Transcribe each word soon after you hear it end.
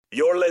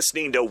You're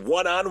listening to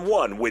One on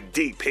One with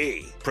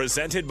DP,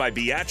 presented by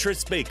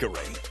Beatrice Bakery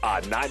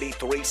on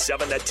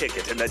 93.7 The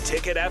Ticket and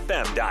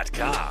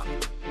theticketfm.com.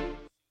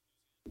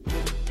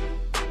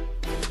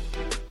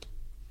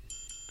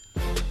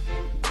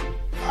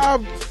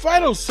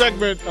 Final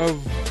segment of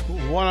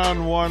One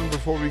on One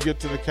before we get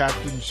to the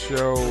captain's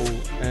show,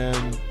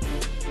 and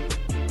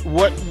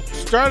what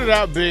started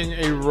out being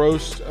a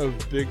roast of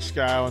Big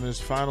Sky on his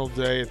final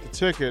day at the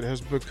Ticket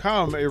has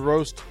become a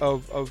roast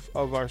of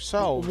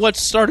ourselves. What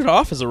started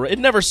off as it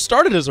never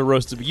started as a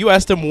roast. You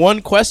asked him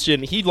one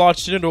question, he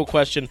launched it into a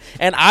question,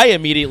 and I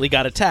immediately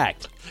got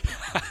attacked.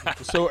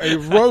 So a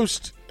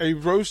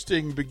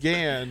roasting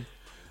began.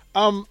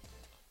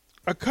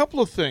 A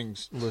couple of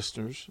things,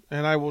 listeners,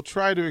 and I will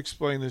try to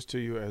explain this to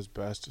you as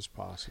best as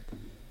possible.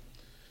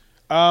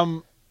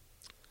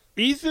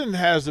 Ethan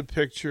has a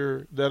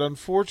picture that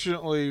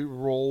unfortunately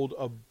rolled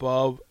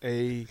above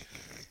an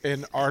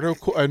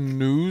article, a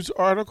news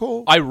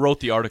article. I wrote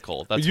the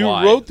article. That's you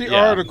why. wrote the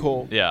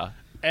article. Yeah.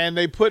 And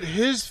they put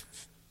his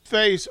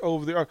face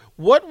over the article.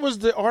 What was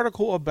the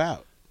article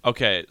about?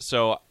 Okay,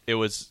 so I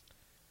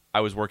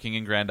was working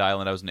in Grand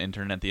Island. I was an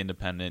intern at the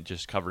Independent,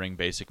 just covering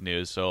basic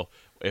news. So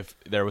if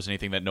there was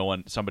anything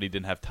that somebody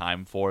didn't have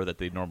time for that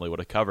they normally would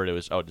have covered, it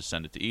was, just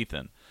send it to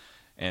Ethan.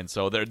 And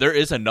so there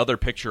is another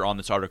picture on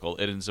this article.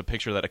 It is a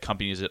picture that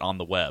accompanies it on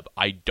the web.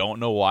 I don't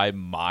know why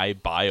my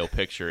bio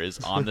picture is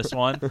on this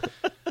one,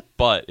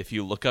 but if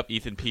you look up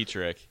Ethan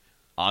Petrick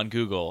on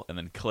Google and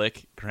then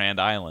click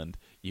Grand Island,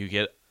 you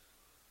get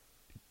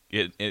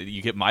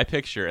my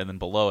picture, and then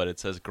below it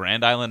says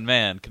Grand Island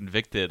man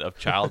convicted of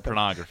child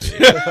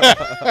pornography.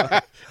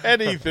 And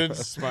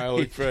Ethan's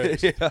smiling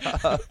face.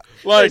 Yeah.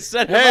 Like,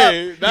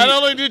 hey, not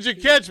only did you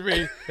catch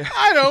me,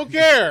 I don't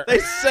care. They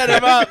set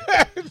him up.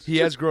 He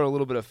has grown a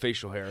little bit of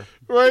facial hair.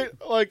 Right?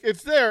 Like,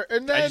 it's there.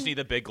 And then I just need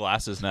the big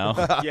glasses now.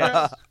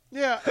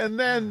 Yeah. And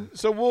then,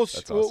 so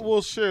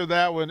we'll share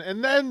that one.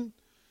 And then,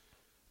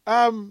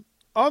 on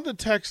the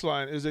text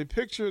line is a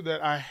picture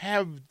that I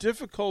have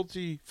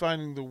difficulty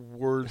finding the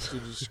words to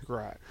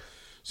describe.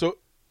 So,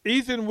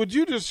 Ethan, would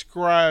you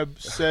describe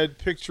said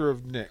picture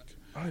of Nick?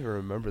 I don't even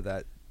remember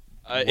that.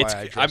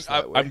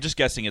 I'm just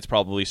guessing it's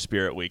probably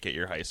Spirit Week at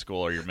your high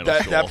school or your middle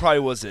school. That probably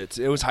was it.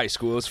 It was high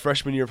school. It was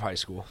freshman year of high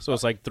school. So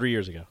it's like 3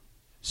 years ago.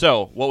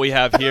 So what we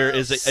have here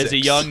is a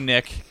young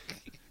Nick,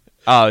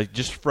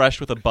 just fresh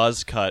with a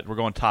buzz cut. We're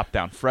going top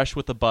down. Fresh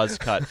with a buzz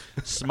cut,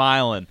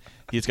 smiling.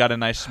 He's got a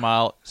nice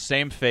smile,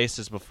 same face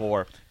as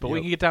before. But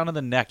when you get down to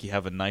the neck, you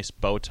have a nice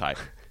bow tie.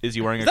 Is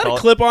he wearing a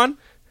clip-on?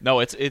 No,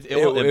 it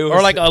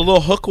or like a little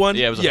hook one?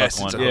 Yeah, it was a hook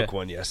one. It's a hook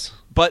one, yes.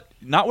 But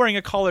not wearing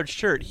a collared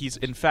shirt. He's,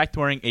 in fact,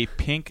 wearing a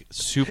pink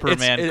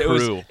Superman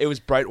crew. It was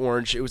bright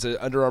orange. It was an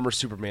Under Armour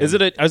Superman. Is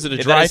it a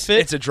dry fit?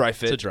 It's a dry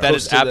fit. That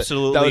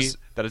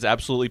is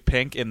absolutely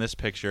pink in this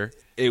picture.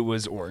 It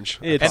was orange.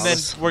 And then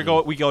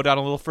we go down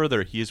a little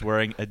further. He is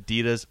wearing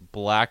Adidas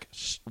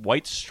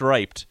white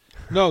striped.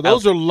 No,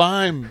 those are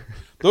lime.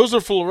 Those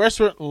are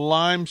fluorescent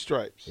lime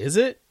stripes. Is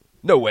it?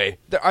 No way.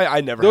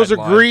 I never. Those had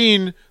are lime.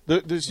 green.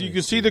 You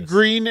can see the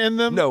green in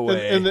them. No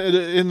way. In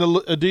the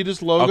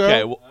Adidas logo.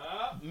 Okay. Well,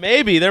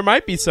 maybe there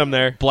might be some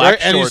there. Black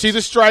and you see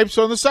the stripes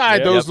on the side.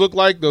 Yep. Those look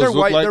like those. They're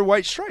white. Like, they're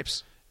white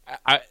stripes.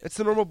 It's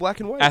the normal black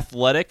and white.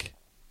 Athletic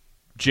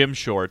gym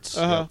shorts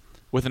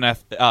with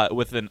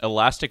an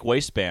elastic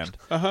waistband.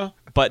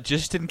 But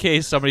just in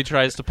case somebody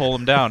tries to pull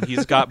him down,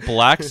 he's got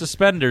black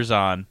suspenders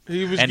on.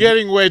 He was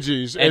getting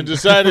wedgies and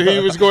decided he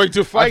was going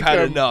to fight I've had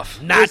them.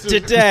 enough. Not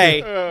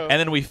today. And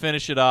then we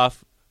finish it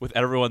off with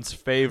everyone's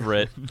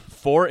favorite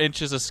 4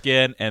 inches of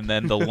skin, and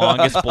then the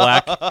longest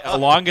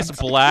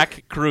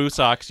black crew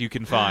socks you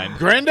can find.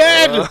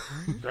 Granddad,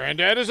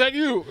 is that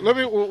you? Let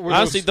me.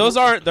 Honestly, those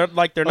aren't. They're not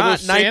Nike.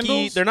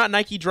 Sandals? They're not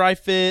Nike Dry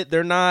Fit.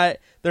 They're not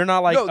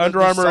like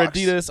Under Armour,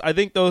 Adidas. I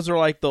think those are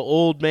like the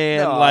old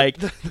man.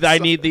 I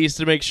need these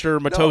to make sure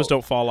my toes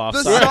don't fall off.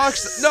 The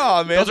socks.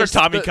 No, man. Those are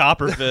Tommy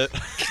Copperfit.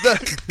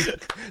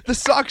 The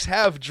socks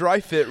have Dry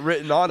Fit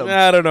written on them.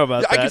 I don't know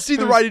about that. I can see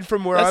the writing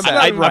from where I'm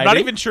at. I'm not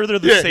even sure they're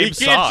the same He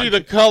can't sock. see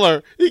the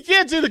color. He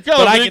can't see the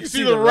color, but I he can can see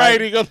see the the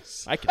writing.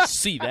 I can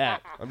see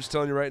that. I'm just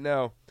telling you right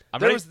now.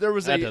 There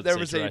was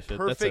a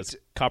perfect,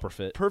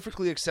 Copperfit.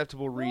 perfectly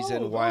acceptable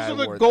reason why I those are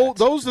the wore gold.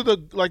 that. Those are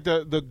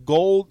the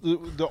gold,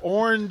 the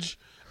orange.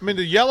 I mean,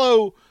 the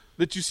yellow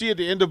that you see at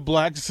the end of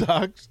black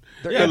socks.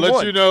 They're That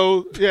lets you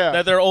know. Yeah,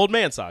 That they're old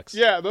man socks.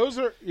 yeah. Those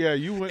are. Yeah,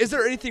 you went. Is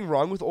there anything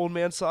wrong with old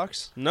man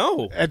socks?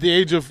 No. At the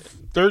age of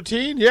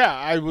 13? Yeah,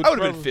 I would. I would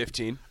have been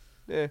 15.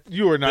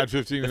 You were not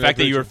 15. The fact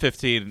that you were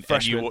 15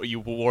 and you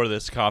wore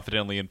this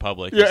confidently in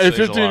public. Yeah, at says a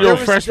 15 lot. you're a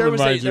freshman,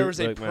 mind There you. was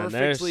a Look, man,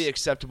 perfectly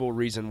acceptable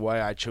reason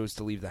why I chose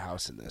to leave the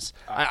house in this.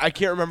 I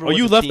can't remember. Oh, what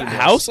you the left theme the was.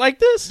 house like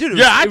this? Dude.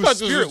 Yeah, I it was thought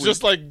this Spirit was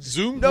just Week. like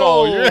Zoom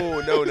call.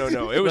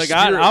 No. It was Like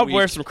I'll Spirit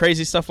wear Week. some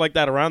crazy stuff like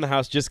that around the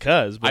house just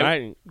cause, but I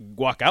didn't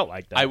walk out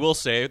like that. I will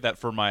say that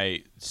for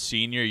my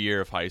senior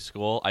year of high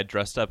school, I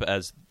dressed up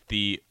as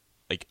the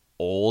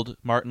old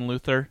Martin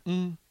Luther,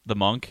 the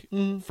monk,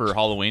 for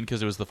Halloween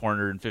because it was the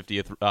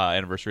 450th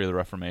anniversary of the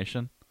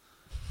Reformation.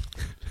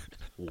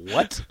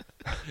 What?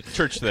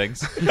 church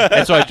things.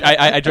 And so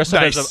I dressed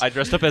up I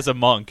dressed up as a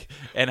monk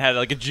and had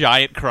like a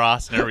giant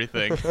cross and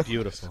everything.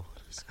 Beautiful.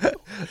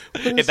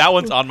 That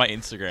one's on my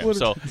Instagram.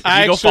 So if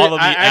you go follow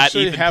me at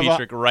Ethan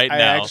Petrick right now.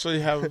 I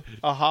actually have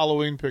a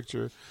Halloween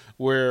picture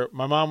where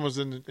my mom was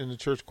in the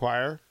church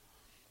choir.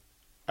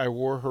 I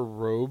wore her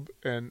robe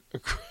and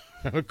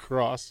a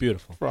cross.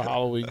 Beautiful. For a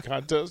Halloween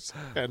contest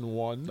and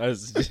won.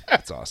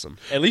 That's awesome.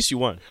 At least you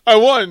won. I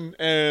won,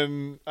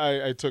 and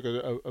I took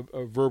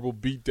a verbal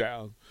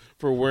beatdown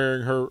for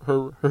wearing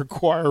her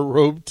choir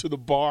robe to the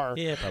bar.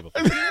 Yeah, probably.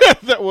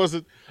 That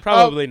wasn't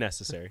probably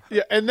necessary.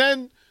 Yeah, and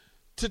then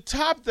to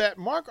top that,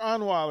 Mark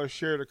Onweiler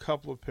shared a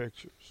couple of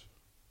pictures.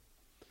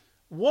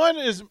 One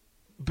is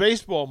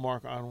baseball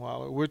Mark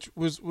Onweiler, which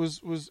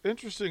was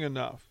interesting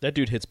enough. That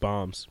dude hits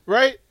bombs.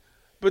 Right?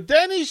 But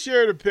then he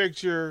shared a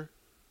picture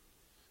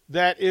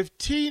that if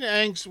Teen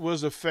Angst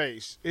was a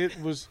face, it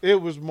was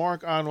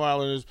Mark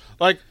Onweiler.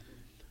 Like,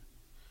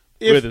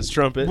 with his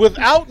trumpet.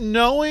 Without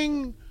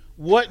knowing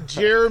what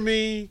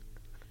Jeremy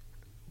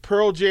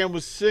Pearl Jam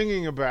was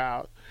singing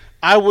about,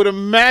 I would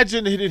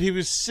imagine that he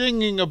was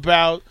singing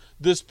about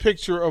this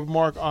picture of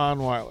Mark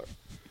Onweiler.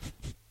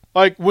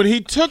 Like when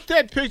he took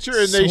that picture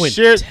and they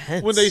shared,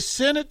 when they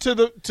sent it to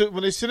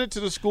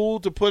the school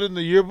to put in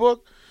the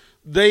yearbook,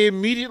 they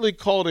immediately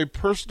called a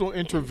personal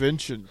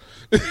intervention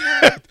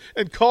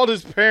and called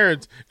his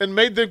parents and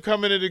made them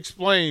come in and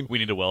explain. We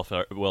need a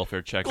welfare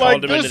check.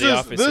 Like, called him into the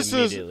office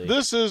immediately.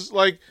 This is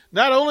like,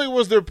 not only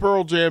was there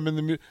Pearl Jam in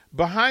the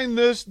behind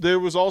this, there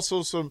was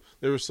also some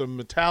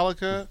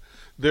Metallica.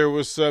 There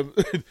was some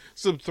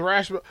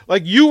thrash.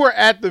 Like, you were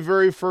at the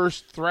very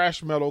first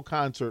thrash metal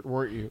concert,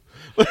 weren't you?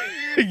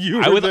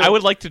 I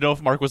would like to know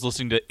if Mark was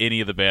listening to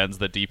any of the bands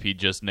that DP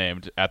just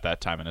named at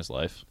that time in his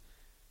life.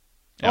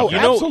 Oh,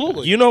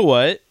 absolutely. You know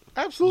what?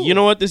 Absolutely. You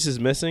know what this is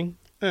missing?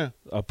 Yeah.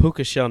 A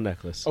puka shell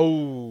necklace.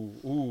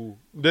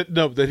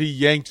 That he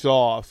yanks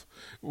off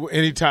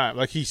anytime.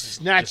 Like, he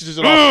snatches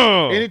it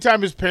off.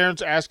 Anytime his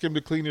parents ask him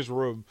to clean his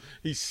room,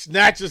 he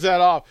snatches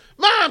that off.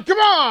 Mom, come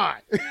on!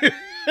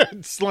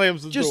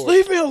 Slams the door. Just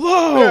leave me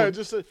alone. Yeah,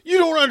 just you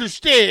don't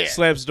understand.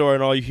 Slams the door,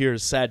 and all you hear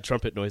is sad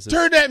trumpet noises.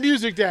 Turn that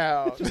music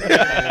down. I'm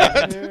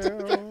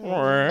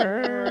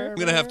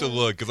gonna have to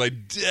look because I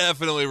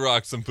definitely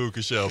rocked some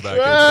puka shell back.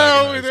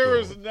 No, in there school.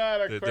 was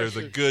not a question. There's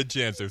a good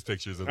chance there's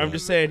pictures of that. I'm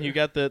just saying, you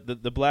got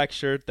the black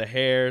shirt, the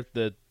hair,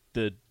 the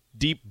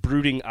deep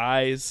brooding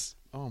eyes.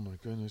 Oh my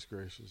goodness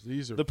gracious!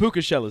 These are the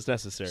puka shell is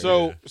necessary.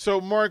 So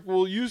Mark,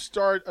 will you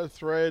start a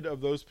thread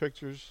of those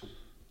pictures?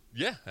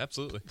 Yeah,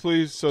 absolutely.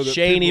 Please, so that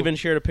Shane even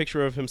shared a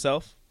picture of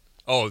himself.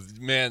 Oh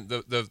man,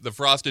 the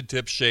frosted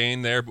tip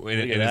Shane there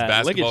in his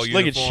basketball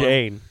uniform. Look at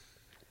Shane.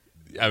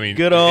 I mean,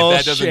 good old if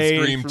that doesn't Shane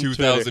scream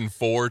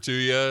 2004 to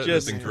you,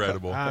 that's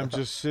incredible. I'm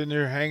just sitting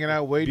there hanging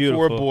out, waiting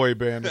for a boy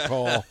band to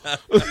call.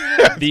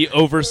 The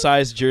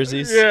oversized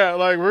jerseys. Yeah,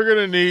 like we're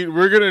gonna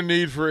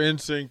need for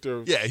NSYNC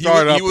to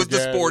start up. He was again.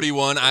 the sporty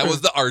one. I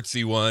was the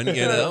artsy one.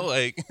 You know,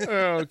 like.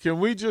 Can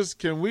we get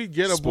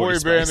a Sporty boy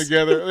Spice. band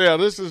together? Yeah,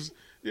 this is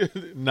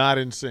not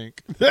in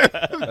sync.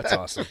 That's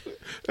awesome.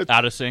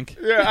 Out of sync.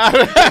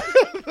 Yeah.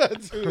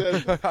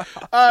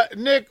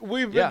 Nick,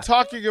 we've been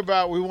talking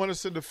about. We want to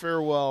send a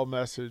farewell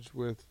message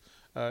with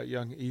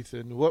young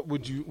Ethan.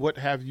 What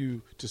have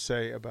you to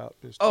say about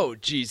this? Oh,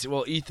 geez.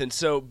 Well, Ethan.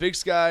 So Big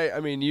Sky. I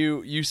mean,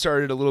 you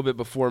started a little bit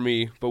before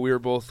me, but we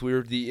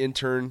were the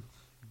intern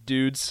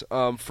dudes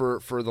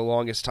for the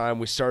longest time.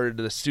 We started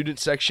the student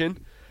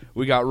section.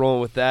 We got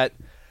rolling with that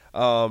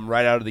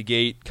right out of the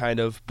gate,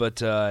 kind of.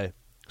 But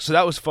so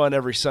that was fun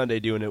every Sunday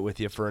doing it with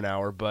you for an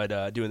hour,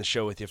 but doing the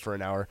show with you for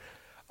an hour.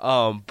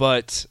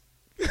 But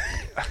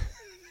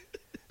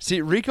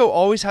see, Rico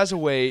always has a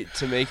way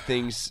to make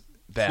things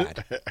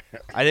bad.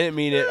 I didn't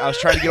mean it. I was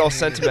trying to get all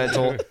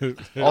sentimental,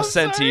 all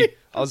senti.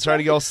 I was trying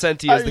to get all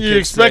senti, as the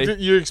kids say.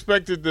 You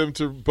expected them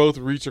to both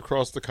reach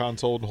across the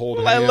console and hold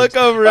hands. I look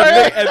over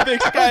and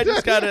Big Sky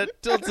just kind of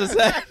tilts his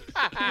head.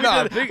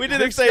 No, we did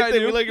the same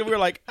thing. We were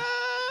like,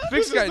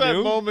 Big Sky that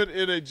knew. moment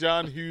in a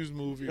John Hughes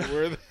movie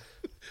where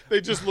they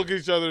just look at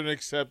each other and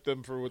accept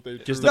them for what they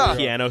do. Just the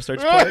piano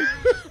starts playing.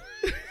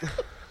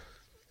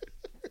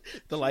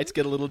 The lights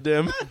get a little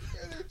dim.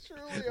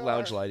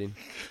 Lounge lighting.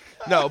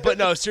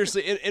 No,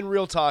 seriously, in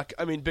real talk,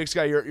 I mean, Big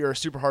Sky, you're a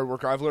super hard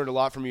worker. I've learned a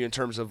lot from you in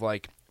terms of,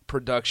 like,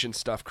 production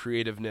stuff,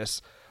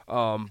 creativeness.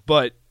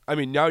 But, I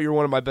mean, now you're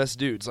one of my best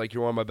dudes. Like,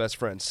 you're one of my best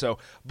friends. So,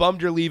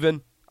 bummed you're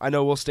leaving. I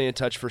know we'll stay in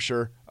touch for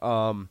sure.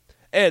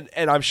 And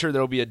I'm sure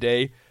there'll be a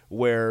day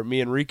where me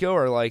and Rico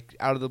are, like,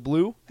 out of the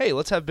blue, hey,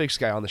 let's have Big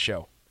Sky on the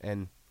show.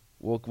 And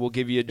we'll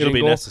give you a jingle.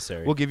 It'll be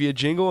necessary. We'll give you a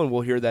jingle, and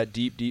we'll hear that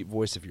deep, deep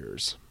voice of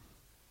yours.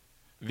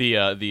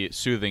 The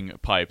soothing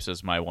pipes,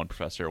 as my one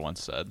professor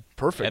once said.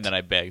 Perfect. And then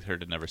I begged her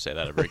to never say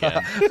that ever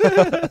again.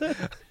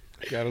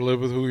 Got to live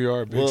with who you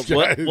are, Big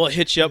Sky. We'll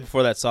hit you up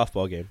before that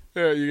softball game.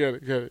 Yeah, you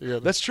got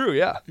it. That's true,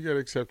 yeah. You got to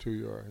accept who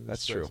you are.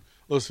 That's true.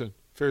 Listen,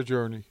 fair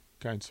journey,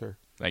 kind sir.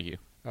 Thank you.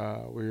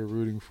 We are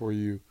rooting for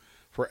you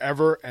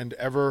forever and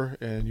ever,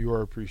 and you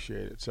are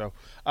appreciated. So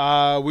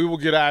we will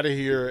get out of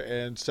here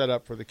and set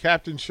up for the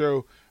Captain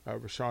Show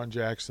Rashawn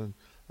Jackson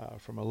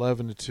from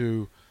 11 to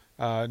 2.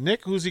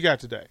 Nick, who's he got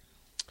today?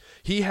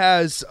 He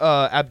has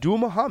Abdul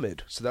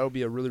Muhammad, so that'll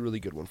be a really, really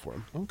good one for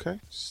him. Okay,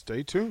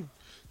 stay tuned.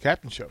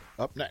 Captain Show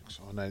up next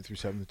on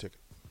 93.7 The Ticket.